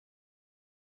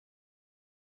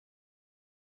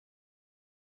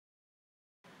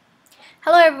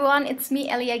Hello everyone, it's me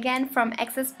Ellie again from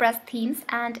AccessPress Themes,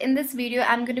 and in this video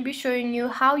I'm going to be showing you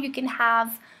how you can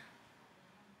have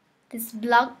this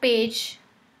blog page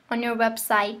on your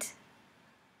website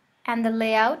and the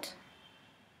layout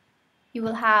you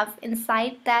will have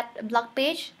inside that blog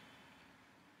page.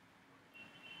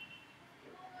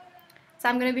 So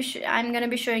I'm going to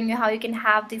be showing you how you can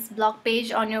have this blog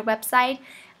page on your website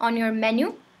on your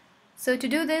menu. So to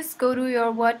do this, go to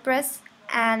your WordPress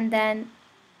and then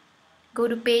go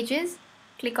to pages,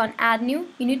 click on add new.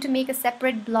 You need to make a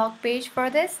separate blog page for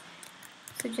this,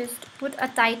 so just put a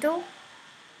title.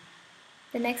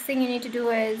 The next thing you need to do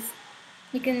is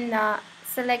you can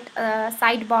select a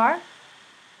sidebar.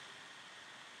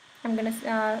 I'm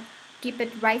gonna keep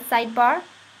it right sidebar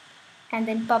and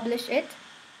then publish it.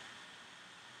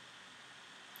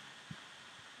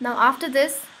 Now after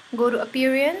this, go to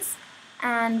appearance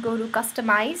and go to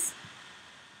customize.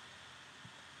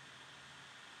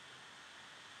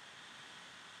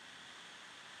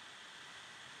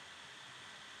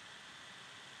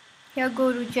 Here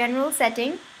go to general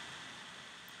setting,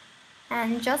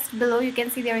 and just below you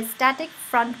can see there is static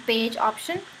front page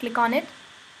option. Click on it.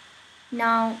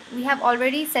 Now we have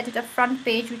already set it a front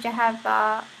page, which I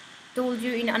have told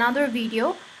you in another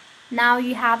video. Now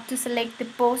you have to select the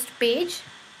post page.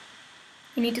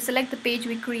 You need to select the page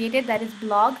we created, that is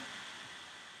blog,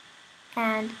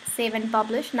 and save and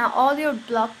publish. Now all your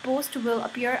blog posts will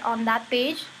appear on that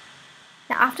page.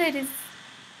 Now after it is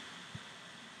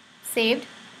saved,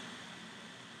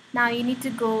 now you need to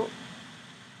go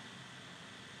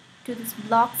to this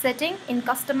blog setting in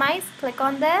customize. Click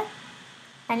on there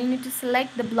and you need to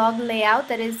select the blog layout,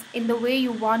 that is in the way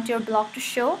you want your blog to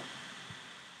show.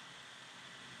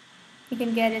 You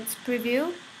can get its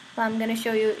preview, so I'm going to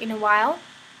show you in a while.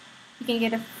 You can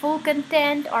get a full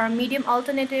content or a medium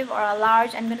alternative or a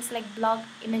large. I'm going to select blog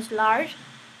image large,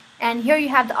 and here you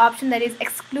have the option that is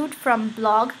exclude from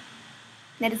blog.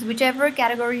 That is whichever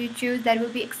category you choose, that will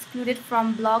be excluded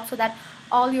from blog, so that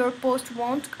all your posts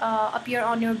won't appear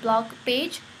on your blog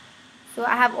page. So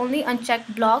I have only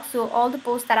unchecked blog, so all the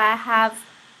posts that I have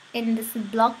in this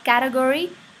blog category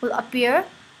will appear.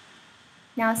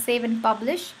 Now save and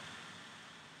publish.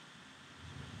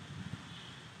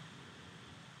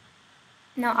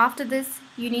 Now after this,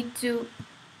 you need to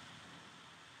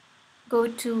go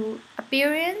to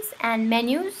appearance and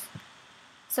menus,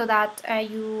 so that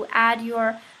you add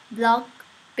your blog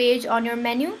page on your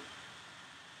menu.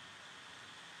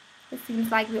 It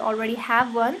seems like we already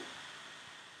have one.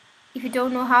 If you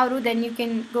don't know how to, then you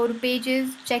can go to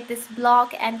pages, check this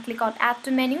blog and click on add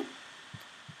to menu,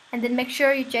 and then make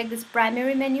sure you check this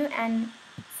primary menu and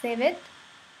save it.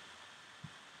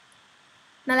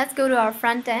 Now let's go to our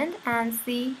front end and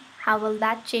see how will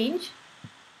that change.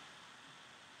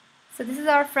 So this is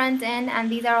our front end and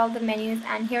these are all the menus,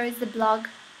 and here is the blog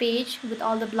page with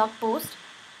all the blog posts.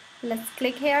 Let's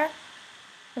click here.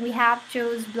 We have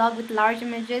chose blog with large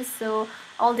images, so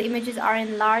all the images are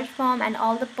in large form, and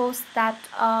all the posts that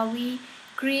we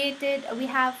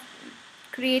have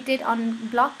created on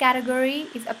blog category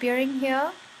is appearing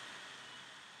here.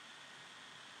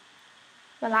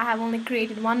 Well, I have only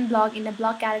created one blog in the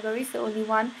blog category, so only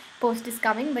one post is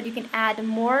coming, but you can add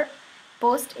more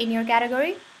posts in your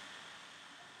category.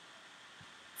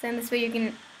 So in this way you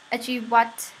can achieve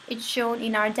what is shown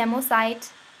in our demo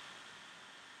site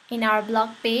in our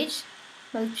blog page.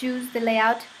 Well, choose the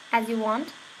layout as you want,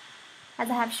 as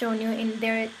I have shown you in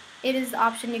there. It is the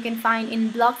option you can find in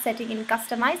blog setting in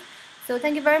customize. So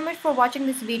thank you very much for watching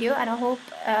this video, and I hope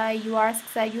you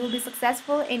will be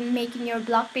successful in making your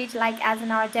blog page like as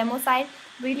in our demo site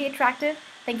really attractive.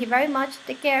 Thank you very much.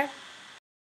 Take care.